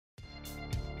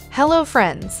Hello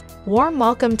friends, warm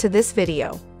welcome to this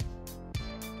video.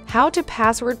 How to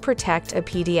password protect a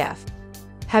PDF.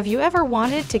 Have you ever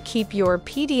wanted to keep your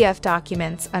PDF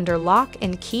documents under lock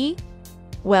and key?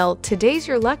 Well, today's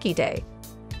your lucky day.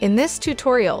 In this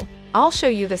tutorial, I'll show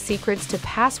you the secrets to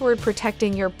password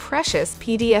protecting your precious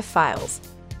PDF files.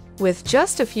 With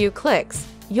just a few clicks,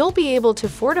 you'll be able to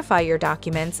fortify your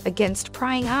documents against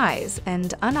prying eyes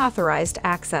and unauthorized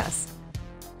access.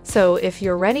 So if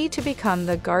you're ready to become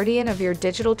the guardian of your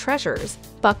digital treasures,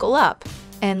 buckle up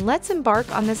and let's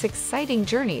embark on this exciting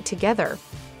journey together.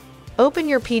 Open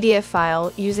your PDF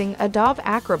file using Adobe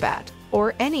Acrobat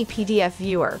or any PDF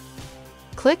viewer.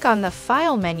 Click on the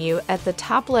File menu at the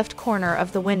top left corner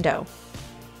of the window.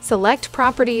 Select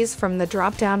Properties from the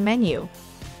drop-down menu.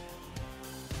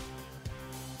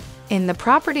 In the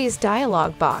Properties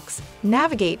dialog box,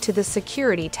 navigate to the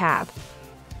Security tab.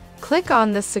 Click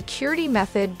on the Security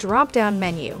Method drop-down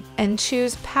menu and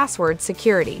choose Password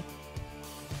Security.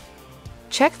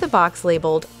 Check the box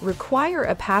labeled Require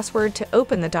a password to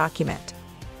open the document.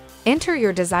 Enter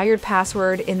your desired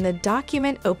password in the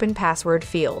Document Open Password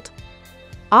field.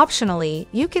 Optionally,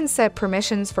 you can set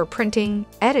permissions for printing,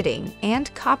 editing,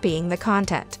 and copying the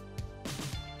content.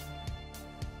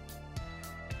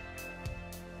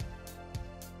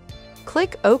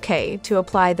 Click OK to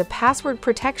apply the password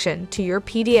protection to your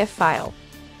PDF file.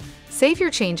 Save your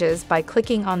changes by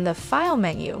clicking on the File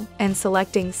menu and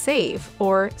selecting Save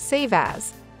or Save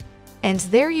As. And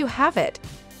there you have it!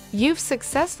 You've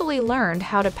successfully learned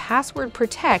how to password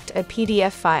protect a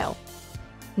PDF file.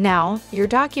 Now, your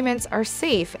documents are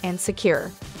safe and secure.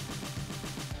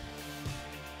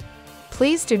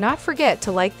 Please do not forget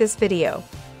to like this video.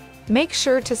 Make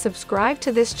sure to subscribe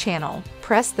to this channel,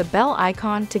 press the bell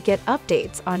icon to get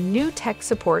updates on new tech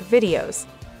support videos.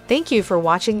 Thank you for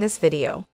watching this video.